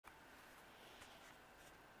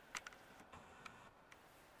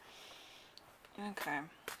Okay.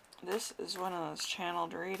 This is one of those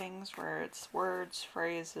channeled readings where it's words,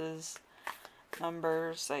 phrases,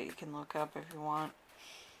 numbers that you can look up if you want,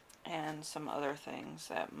 and some other things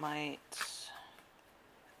that might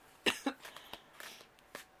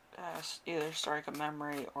either strike a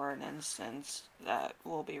memory or an instance that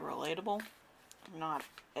will be relatable. Not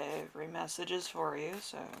every message is for you,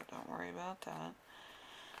 so don't worry about that.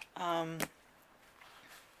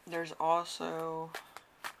 There's also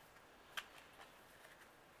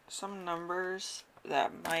some numbers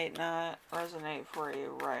that might not resonate for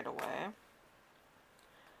you right away.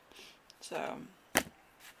 So,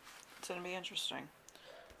 it's going to be interesting.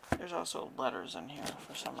 There's also letters in here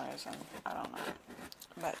for some reason. I don't know.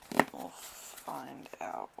 But we'll find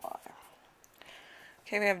out why.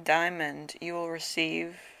 Okay, we have diamond. You will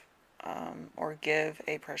receive or give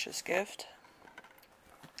a precious gift.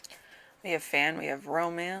 We have fan. We have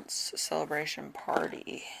romance, celebration,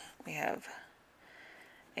 party. We have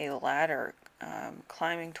a ladder,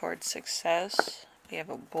 climbing towards success. We have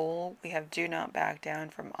a bull. We have do not back down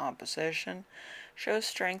from opposition. Show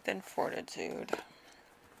strength and fortitude.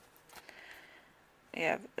 We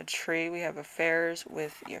have a tree. We have affairs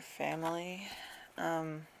with your family.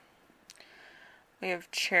 We have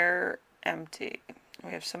chair empty.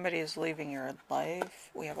 We have somebody is leaving your life.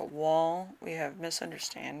 We have a wall. We have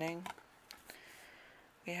misunderstanding.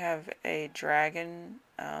 We have a dragon.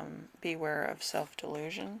 Beware of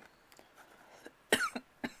self-delusion.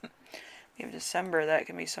 We have December. That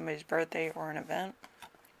can be somebody's birthday or an event.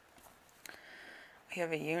 We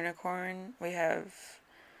have a unicorn. We have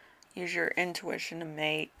use your intuition to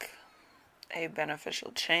make a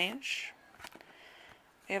beneficial change.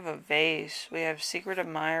 We have a vase. We have secret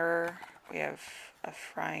admirer. We have a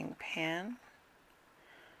frying pan.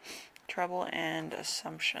 Trouble and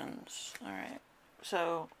assumptions. Alright.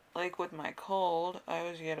 So, like with my cold, I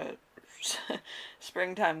always get a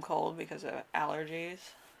springtime cold because of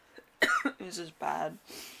allergies. This is bad.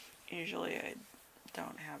 Usually I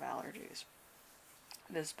don't have allergies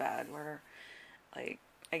this bad where, like,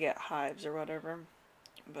 I get hives or whatever.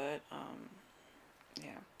 But,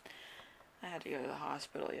 yeah. I had to go to the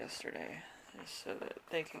hospital yesterday just so that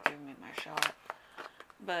they could give me my shot.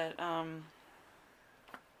 But,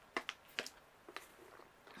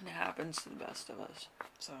 it happens to the best of us.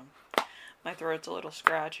 So, my throat's a little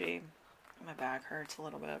scratchy. My back hurts a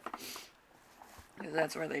little bit. Because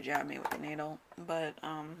that's where they jab me with the needle. But,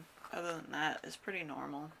 other than that, it's pretty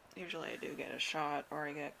normal. Usually I do get a shot or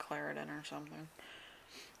I get Claritin or something.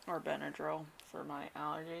 Or Benadryl for my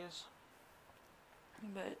allergies.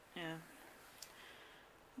 But, yeah.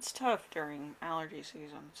 It's tough during allergy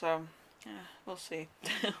season. So, yeah, we'll see.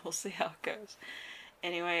 We'll see how it goes.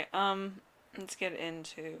 Anyway, let's get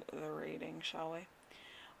into the reading, shall we?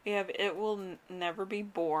 We have It Will Never Be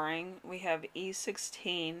Boring. We have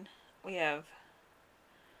E16. We have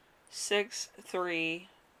 6-3.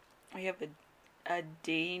 We have a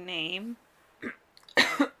D name.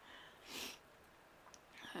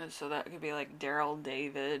 So that could be like Daryl,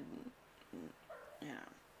 David, you know,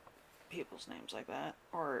 people's names like that.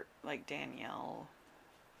 Or like Danielle,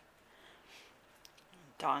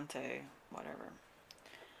 Dante, whatever.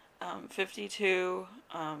 52,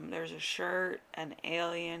 there's a shirt, an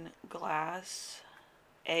alien, glass,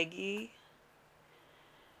 eggy.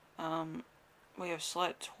 We have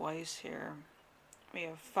slut twice here. We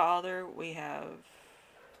have father, we have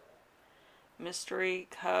mystery,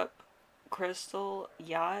 cup, crystal,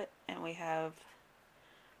 yacht, and we have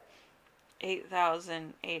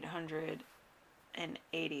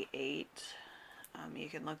 8,888. You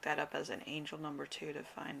can look that up as an angel number 2 to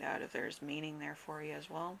find out if there's meaning there for you as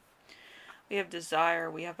well. We have desire,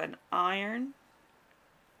 we have an iron,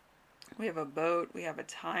 we have a boat, we have a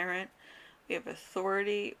tyrant, we have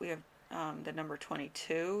authority, we have the number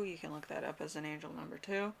 22, you can look that up as an angel number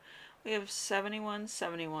 2. We have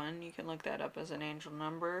 7171, you can look that up as an angel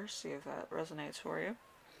number, see if that resonates for you.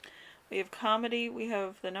 We have comedy, we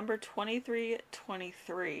have the number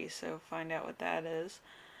 2323, so find out what that is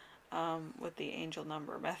with the angel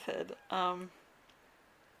number method.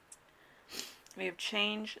 We have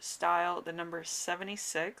change, style, the number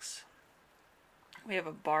 76. We have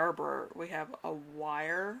a barber, we have a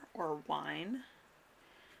wire or wine.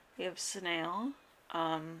 We have snail.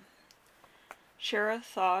 Share a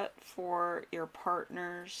thought for your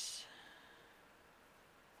partner's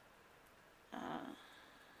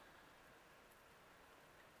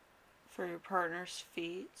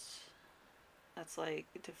feats. That's like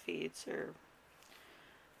defeats or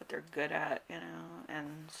what they're good at, you know,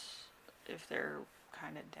 and if they're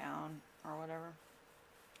kind of down or whatever.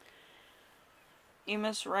 You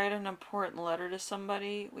must write an important letter to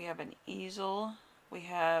somebody. We have an easel. We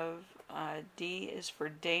have D is for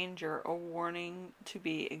danger, a warning to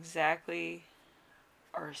be exactly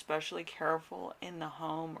or especially careful in the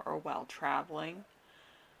home or while traveling.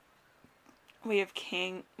 We have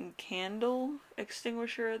candle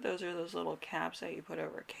extinguisher. Those are those little caps that you put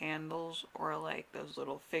over candles, or like those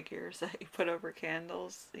little figures that you put over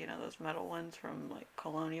candles. You know, those metal ones from like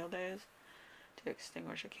colonial days to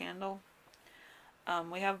extinguish a candle.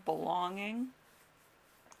 We have belonging.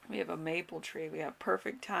 We have a maple tree. We have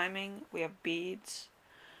perfect timing. We have beads.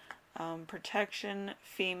 Protection,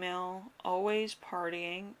 female, always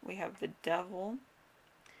partying. We have the devil.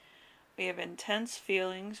 We have intense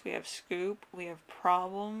feelings. We have scoop. We have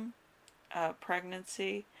problem,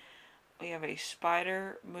 pregnancy. We have a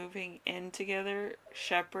spider moving in together.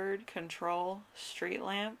 Shepherd, control, street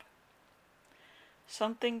lamp.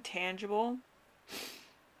 Something tangible.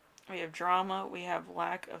 We have drama. We have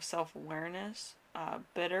lack of self-awareness.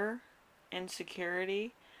 Bitter,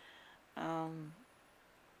 insecurity.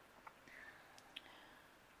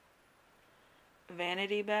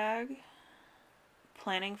 Vanity bag.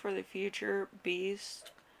 Planning for the future,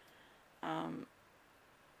 beast,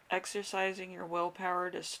 exercising your willpower,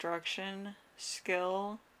 destruction,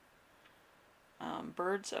 skill,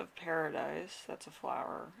 birds of paradise, that's a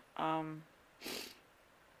flower,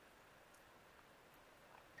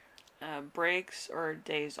 breaks or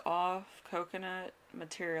days off, coconut,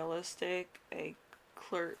 materialistic, a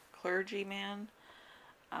clergyman,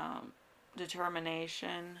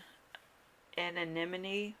 determination,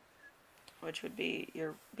 anonymity, which would be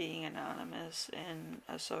you're being anonymous in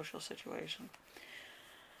a social situation.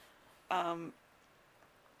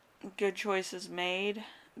 Good choices made.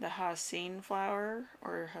 The Haseen flower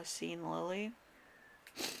or Haseen lily.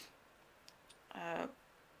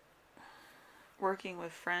 Working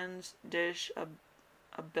with friends. Dish.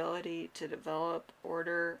 Ability to develop.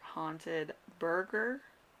 Order. Haunted. Burger.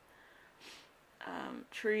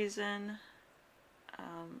 Treason.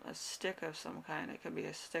 A stick of some kind. It could be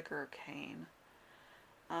a stick or a cane.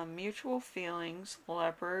 Mutual feelings.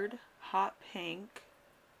 Leopard. Hot pink.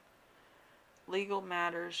 Legal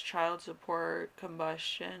matters. Child support.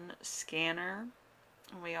 Combustion. Scanner.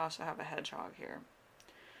 And we also have a hedgehog here.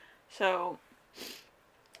 So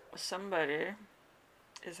somebody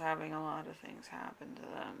is having a lot of things happen to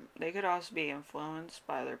them. They could also be influenced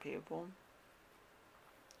by other people.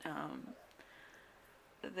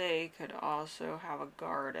 They could also have a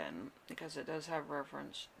garden, because it does have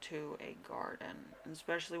reference to a garden,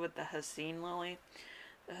 especially with the Haseen lily.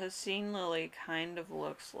 The Haseen lily kind of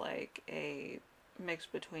looks like a mix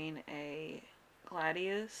between a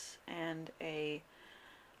gladius and a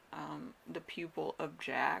the pupil of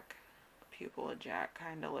Jack. The pupil of Jack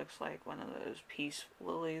kind of looks like one of those peace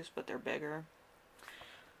lilies, but they're bigger.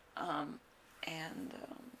 The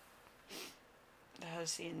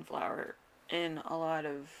Haseen flower in a lot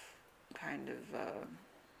of kind of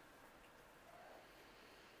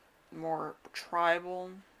more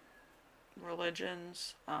tribal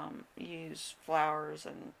religions use flowers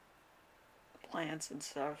and plants and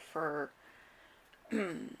stuff for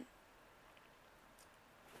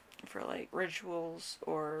for like rituals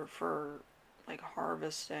or for like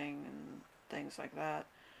harvesting and things like that.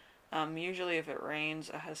 Usually if it rains,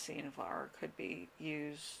 a Haseen flower could be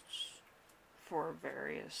used for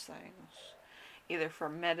various things. Either for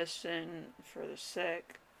medicine, for the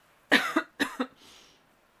sick,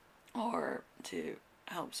 or to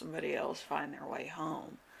help somebody else find their way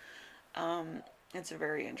home. It's a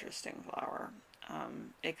very interesting flower.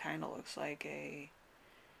 It kind of looks like a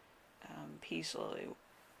peace lily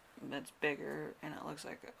that's bigger, and it looks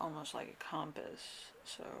like almost like a compass.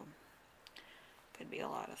 So could be a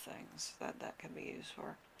lot of things that could be used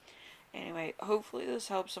for. Anyway, hopefully this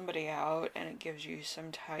helps somebody out and it gives you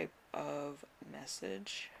some type of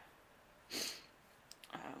message.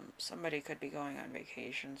 Somebody could be going on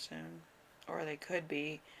vacation soon, or they could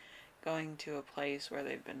be going to a place where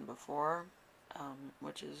they've been before,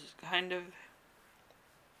 which is kind of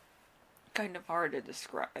hard to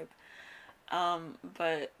describe.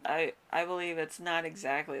 But I believe it's not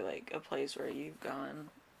exactly like a place where you've gone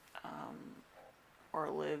or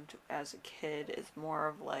lived as a kid. It's more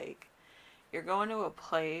of like you're going to a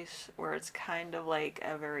place where it's kind of like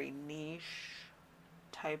a very niche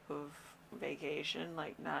type of vacation.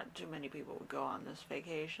 Like, not too many people would go on this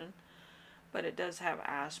vacation, but it does have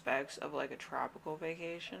aspects of like a tropical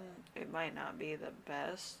vacation. It might not be the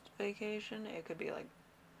best vacation. It could be like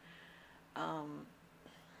kind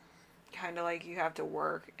of like you have to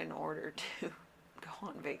work in order to go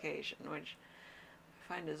on vacation, which I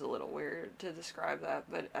find is a little weird to describe that,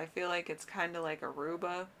 but I feel like it's kind of like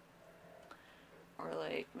Aruba, or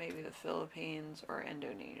like maybe the Philippines or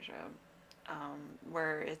Indonesia,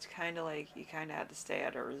 where it's kind of like you kind of have to stay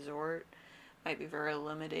at a resort. Might be very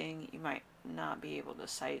limiting. You might not be able to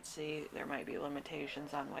sightsee. There might be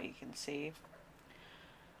limitations on what you can see,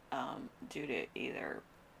 due to either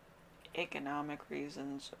economic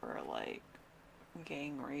reasons or like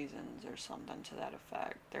gang reasons or something to that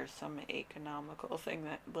effect. There's some economical thing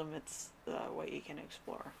that limits what you can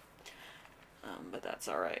explore, but that's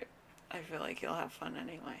alright. I feel like you'll have fun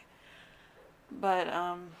anyway. But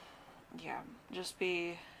yeah, just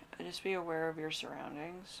be aware of your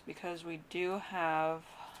surroundings, because we do have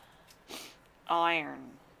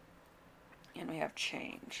iron and we have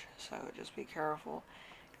change, so just be careful,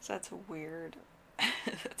 because that's a weird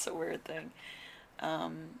that's a weird thing.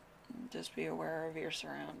 Just be aware of your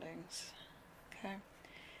surroundings. Okay?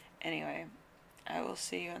 Anyway, I will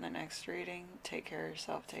see you in the next reading. Take care of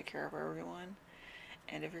yourself, take care of everyone.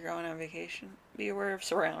 And if you're going on vacation, be aware of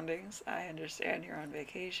surroundings. I understand you're on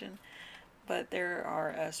vacation, but there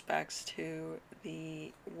are aspects to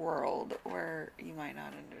the world where you might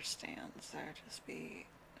not understand. So just be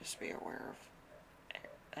aware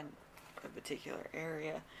of a particular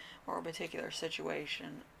area or a particular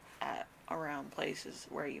situation around places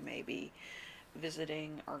where you may be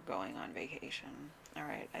visiting or going on vacation.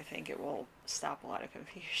 Alright, I think it will stop a lot of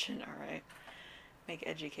confusion, alright? Make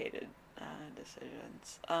educated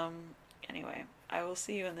decisions. Anyway, I will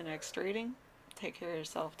see you in the next reading. Take care of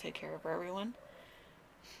yourself, take care of everyone.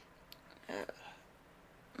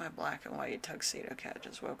 My black and white tuxedo cat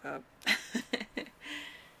just woke up. You're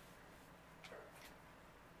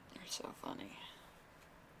so funny.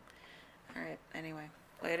 Alright, anyway,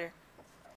 later.